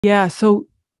Yeah. So,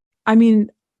 I mean,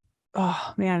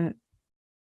 oh man,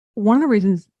 one of the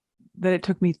reasons that it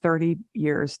took me 30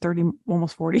 years, 30,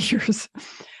 almost 40 years,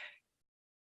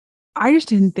 I just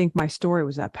didn't think my story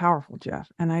was that powerful, Jeff.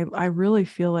 And I really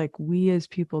feel like we as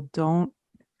people don't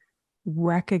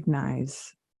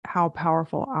recognize how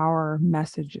powerful our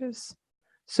message is.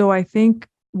 So I think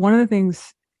one of the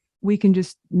things we can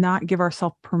just not give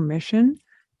ourselves permission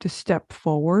to step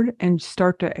forward and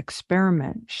start to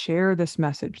experiment, share this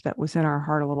message that was in our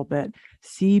heart a little bit,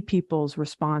 see people's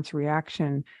response,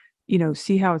 reaction,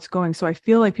 see how it's going. So I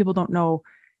feel like people don't know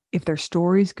if their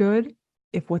story's good,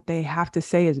 if what they have to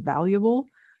say is valuable,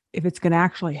 if it's going to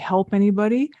actually help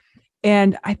anybody.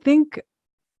 And I think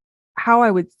how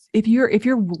I would if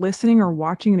you're listening or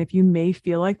watching, and if you may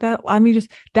feel like that, I mean,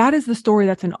 just that is the story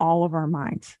that's in all of our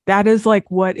minds. That is like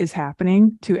what is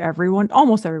happening to everyone,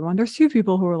 almost everyone. There's few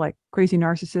people who are like crazy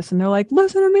narcissists and they're like,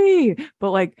 listen to me.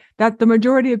 But like that, the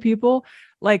majority of people,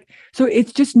 like, so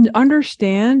it's just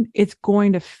understand it's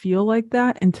going to feel like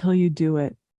that until you do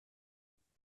it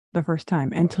the first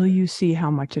time, until you see how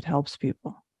much it helps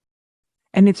people.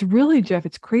 And it's really, Jeff,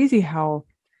 it's crazy how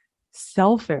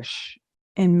selfish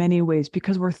in many ways,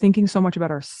 because we're thinking so much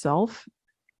about ourselves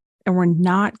and we're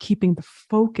not keeping the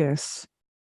focus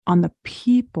on the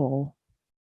people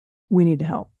we need to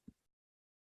help.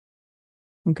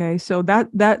 Okay. So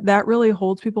that really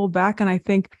holds people back. And I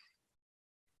think,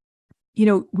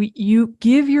 you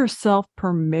give yourself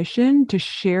permission to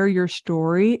share your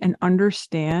story and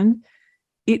understand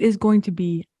it is going to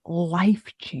be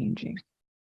life-changing.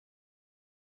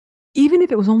 Even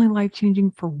if it was only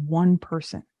life-changing for one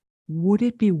person, would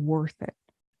it be worth it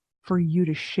for you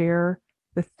to share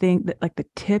the thing that, like, the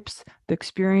tips, the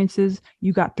experiences,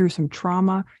 you got through some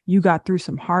trauma, you got through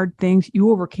some hard things,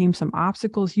 you overcame some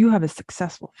obstacles, you have a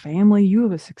successful family, you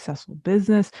have a successful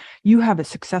business, you have a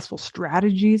successful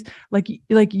strategies. What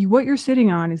you're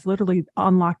sitting on is literally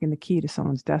unlocking the key to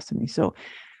someone's destiny. So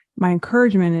my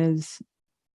encouragement is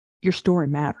your story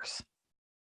matters.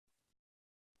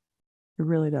 It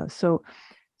really does. So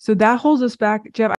that holds us back, Jeff.